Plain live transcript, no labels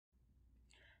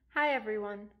Hi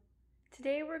everyone!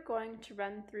 Today we're going to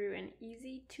run through an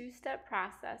easy two-step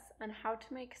process on how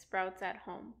to make sprouts at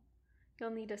home. You'll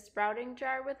need a sprouting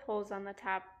jar with holes on the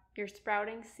top, your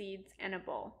sprouting seeds, and a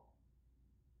bowl.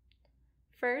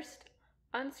 First,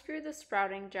 unscrew the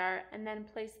sprouting jar and then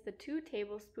place the 2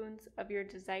 tablespoons of your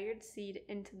desired seed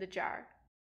into the jar.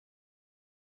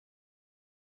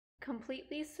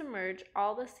 Completely submerge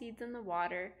all the seeds in the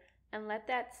water and let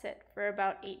that sit for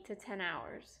about 8 to 10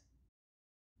 hours.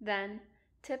 Then,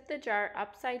 tip the jar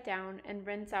upside down and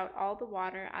rinse out all the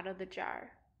water out of the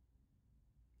jar.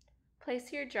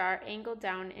 Place your jar angled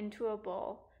down into a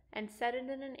bowl and set it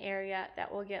in an area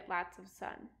that will get lots of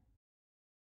sun.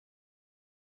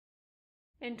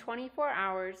 In 24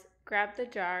 hours, grab the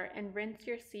jar and rinse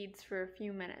your seeds for a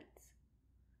few minutes.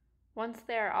 Once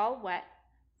they are all wet,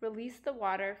 release the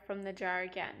water from the jar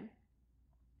again.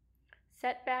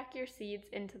 Set back your seeds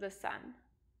into the sun.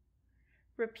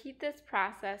 Repeat this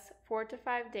process 4 to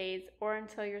 5 days or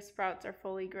until your sprouts are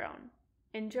fully grown.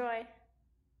 Enjoy!